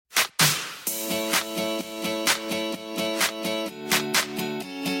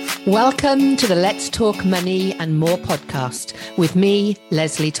Welcome to the Let's Talk Money and More podcast with me,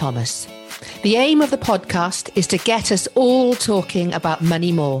 Leslie Thomas. The aim of the podcast is to get us all talking about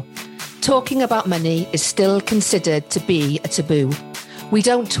money more. Talking about money is still considered to be a taboo. We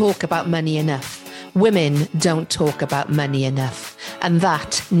don't talk about money enough. Women don't talk about money enough, and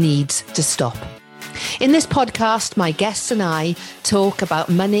that needs to stop. In this podcast, my guests and I talk about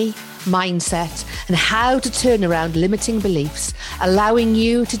money, mindset, and how to turn around limiting beliefs, allowing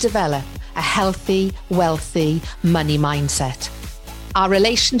you to develop a healthy, wealthy money mindset. Our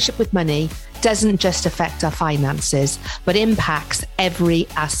relationship with money doesn't just affect our finances, but impacts every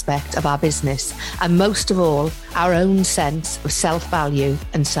aspect of our business, and most of all, our own sense of self-value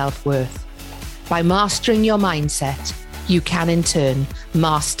and self-worth. By mastering your mindset, you can in turn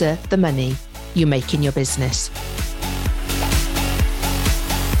master the money you make in your business.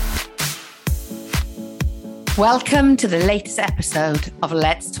 Welcome to the latest episode of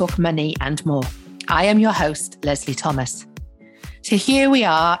Let's Talk Money and More. I am your host, Leslie Thomas. So here we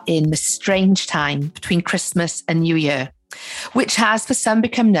are in the strange time between Christmas and New Year, which has for some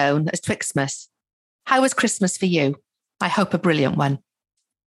become known as Twixmas. How was Christmas for you? I hope a brilliant one.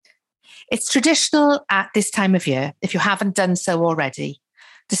 It's traditional at this time of year, if you haven't done so already,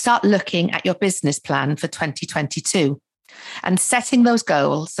 to start looking at your business plan for 2022 and setting those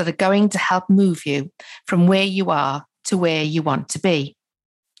goals that are going to help move you from where you are to where you want to be.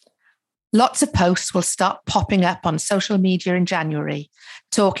 Lots of posts will start popping up on social media in January,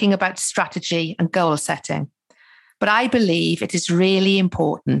 talking about strategy and goal setting. But I believe it is really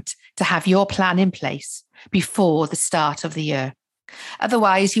important to have your plan in place before the start of the year.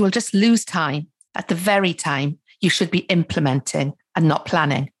 Otherwise, you will just lose time at the very time you should be implementing and not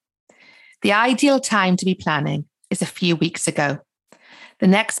planning. The ideal time to be planning is a few weeks ago. The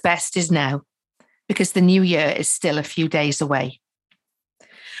next best is now, because the new year is still a few days away.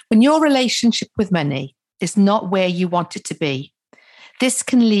 When your relationship with money is not where you want it to be, this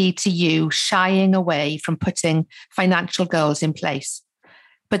can lead to you shying away from putting financial goals in place.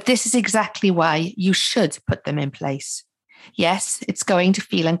 But this is exactly why you should put them in place. Yes, it's going to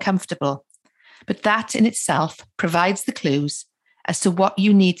feel uncomfortable, but that in itself provides the clues as to what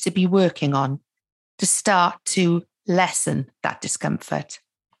you need to be working on to start to lessen that discomfort.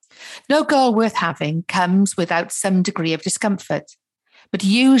 No goal worth having comes without some degree of discomfort, but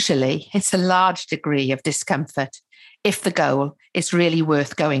usually it's a large degree of discomfort if the goal is really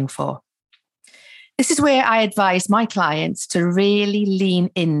worth going for. This is where I advise my clients to really lean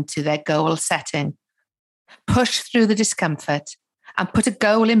into their goal setting, push through the discomfort, and put a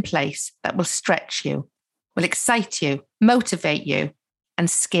goal in place that will stretch you, will excite you, motivate you, and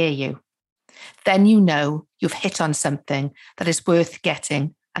scare you. Then you know you've hit on something that is worth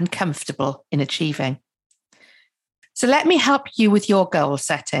getting and comfortable in achieving. So let me help you with your goal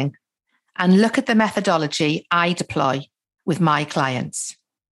setting and look at the methodology I deploy with my clients.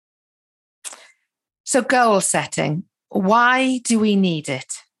 So goal setting, why do we need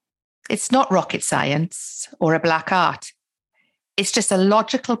it? It's not rocket science or a black art. It's just a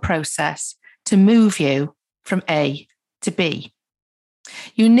logical process to move you from A to B.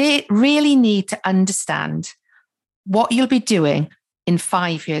 You really need to understand what you'll be doing in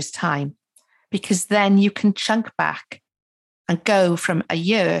 5 years' time, because then you can chunk back and go from a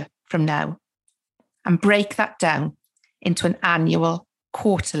year from now and break that down into an annual,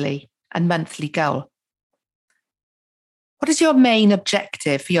 quarterly, and monthly goal. What is your main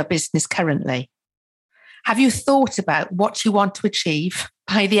objective for your business currently? Have you thought about what you want to achieve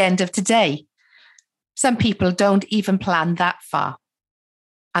by the end of today? Some people don't even plan that far.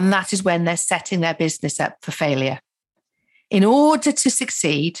 And that is when they're setting their business up for failure. In order to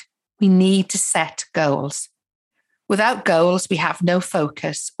succeed, we need to set goals. Without goals, we have no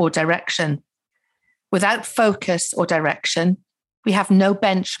focus or direction. Without focus or direction, we have no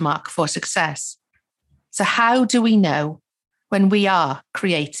benchmark for success. So how do we know when we are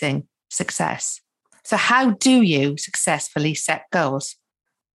creating success? So how do you successfully set goals?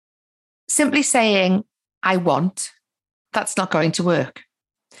 Simply saying, I want, that's not going to work.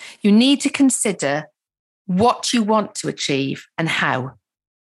 You need to consider what you want to achieve and how.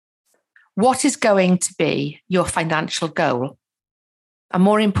 What is going to be your financial goal? And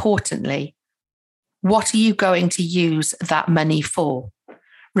more importantly, what are you going to use that money for?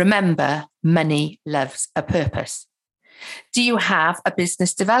 Remember, money loves a purpose. Do you have a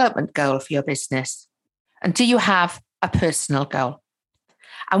business development goal for your business? And do you have a personal goal?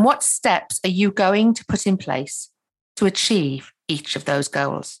 And what steps are you going to put in place to achieve each of those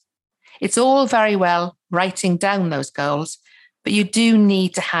goals? It's all very well writing down those goals, but you do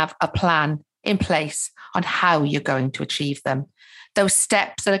need to have a plan in place on how you're going to achieve them. those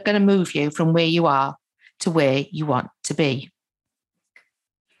steps that are going to move you from where you are to where you want to be.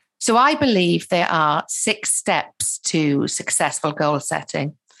 So I believe there are 6 steps to successful goal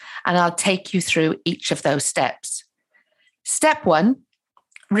setting, and I'll take you through each of those steps. Step 1,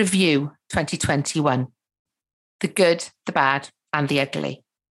 review 2021. The good, the bad, and the ugly.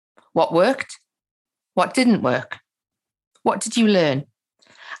 What worked? What didn't work? What did you learn?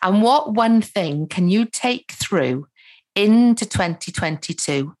 And what one thing can you take through into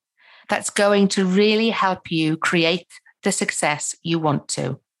 2022 that's going to really help you create the success you want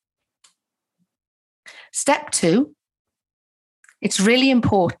to? Step 2, it's really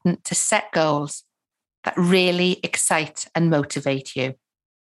important to set goals that really excite and motivate you.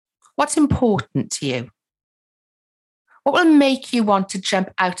 What's important to you? What will make you want to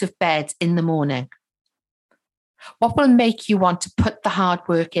jump out of bed in the morning? What will make you want to put the hard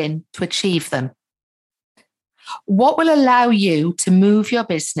work in to achieve them? What will allow you to move your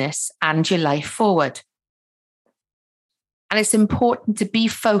business and your life forward? And it's important to be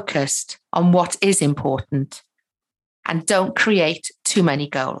focused on what is important and don't create too many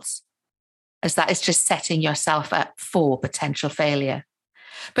goals, as that is just setting yourself up for potential failure.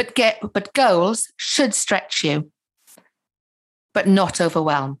 But goals should stretch you, but not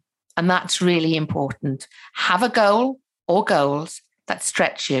overwhelm. And that's really important. Have a goal or goals that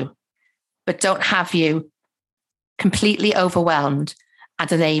stretch you, but don't have you completely overwhelmed and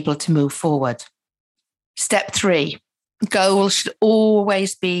unable to move forward. Step 3, goals should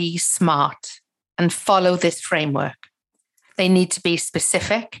always be smart and follow this framework. They need to be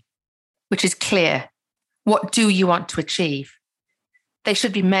specific, which is clear. What do you want to achieve? They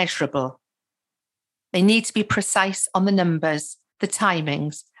should be measurable. They need to be precise on the numbers, the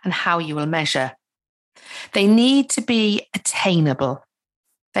timings, and how you will measure. They need to be attainable.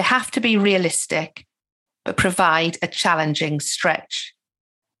 They have to be realistic, but provide a challenging stretch.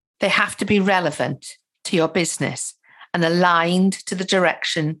 They have to be relevant to your business and aligned to the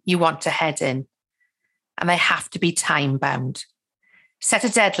direction you want to head in. And they have to be time-bound. Set a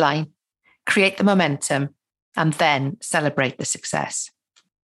deadline, create the momentum, and then celebrate the success.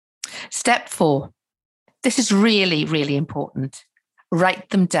 Step 4, this is really, really important. Write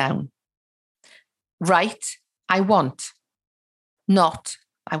them down. Write, I want, not,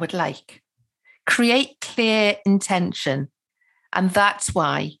 I would like. Create clear intention. And that's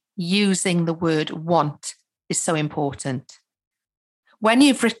why using the word want is so important. When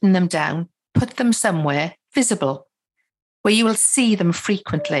you've written them down, put them somewhere visible, where you will see them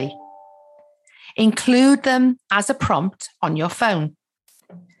frequently. Include them as a prompt on your phone.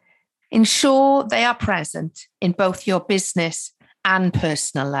 Ensure they are present in both your business and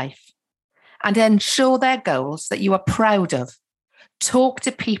personal life, and ensure they're goals that you are proud of. Talk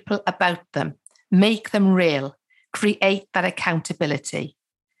to people about them, make them real, create that accountability,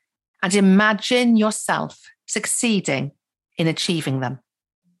 and imagine yourself succeeding in achieving them.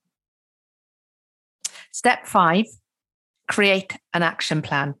 Step 5, create an action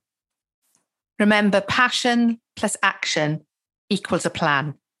plan. Remember, passion plus action equals a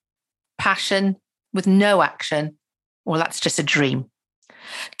plan. Passion with no action, well, that's just a dream.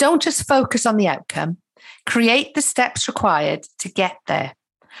 Don't just focus on the outcome. Create the steps required to get there.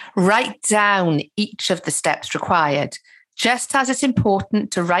 Write down each of the steps required. Just as it's important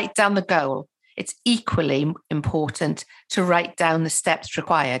to write down the goal, it's equally important to write down the steps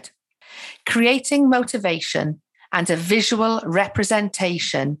required. Creating motivation and a visual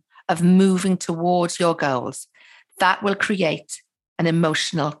representation of moving towards your goals, that will create an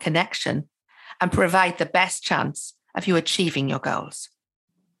emotional connection and provide the best chance of you achieving your goals.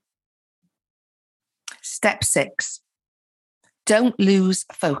 Step 6, don't lose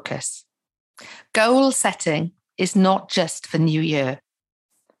focus. Goal setting is not just for New Year.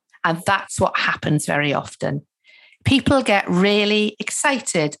 And that's what happens very often. People get really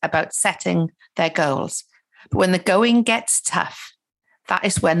excited about setting their goals. But when the going gets tough, that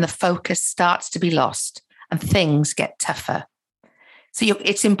is when the focus starts to be lost and things get tougher. So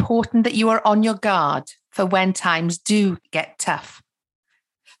it's important that you are on your guard for when times do get tough.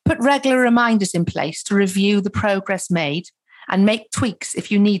 Put regular reminders in place to review the progress made and make tweaks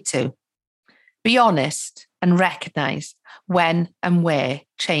if you need to. Be honest and recognize when and where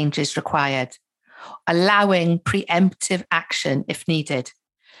change is required, allowing preemptive action if needed.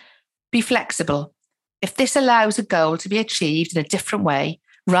 Be flexible. If this allows a goal to be achieved in a different way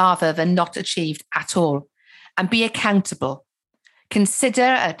rather than not achieved at all, and be accountable. Consider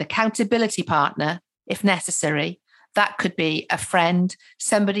an accountability partner if necessary. That could be a friend,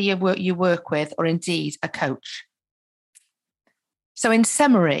 somebody you work with, or indeed a coach. So in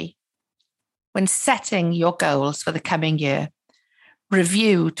summary, when setting your goals for the coming year,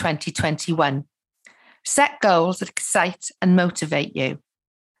 Review 2021. Set goals that excite and motivate you.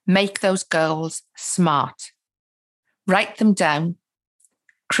 Make those goals smart. Write them down.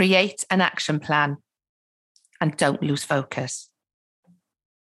 Create an action plan. And don't lose focus.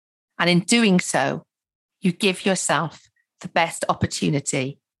 And in doing so, you give yourself the best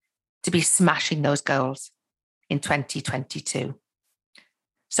opportunity to be smashing those goals in 2022.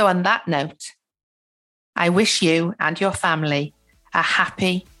 So on that note, I wish you and your family a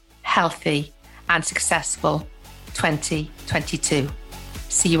happy, healthy, and successful 2022.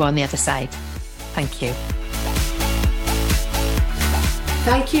 See you on the other side. Thank you.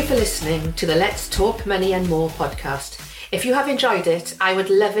 Thank you for listening to the Let's Talk Money and More podcast. If you have enjoyed it, I would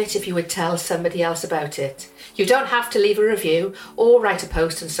love it if you would tell somebody else about it. You don't have to leave a review or write a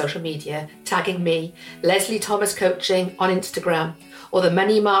post on social media tagging me, Leslie Thomas Coaching on Instagram, or the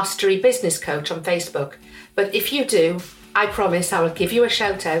Money Mastery Business Coach on Facebook. But if you do, I promise I will give you a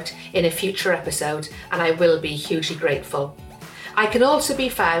shout out in a future episode, and I will be hugely grateful. I can also be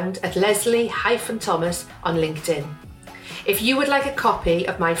found at Leslie-Thomas on LinkedIn. If you would like a copy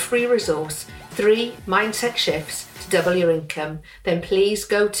of my free resource, 3 Mindset Shifts to Double Your Income, then please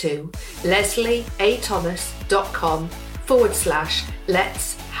go to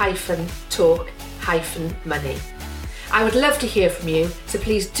leslieathomas.com/let's-talk-money. I would love to hear from you, so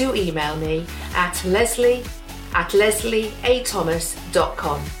please do email me at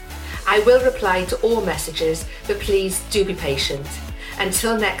leslieathomas.com. I will reply to all messages, but please do be patient.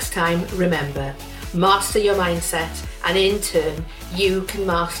 Until next time, remember, master your mindset, and in turn, you can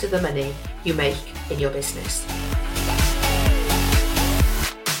master the money you make in your business.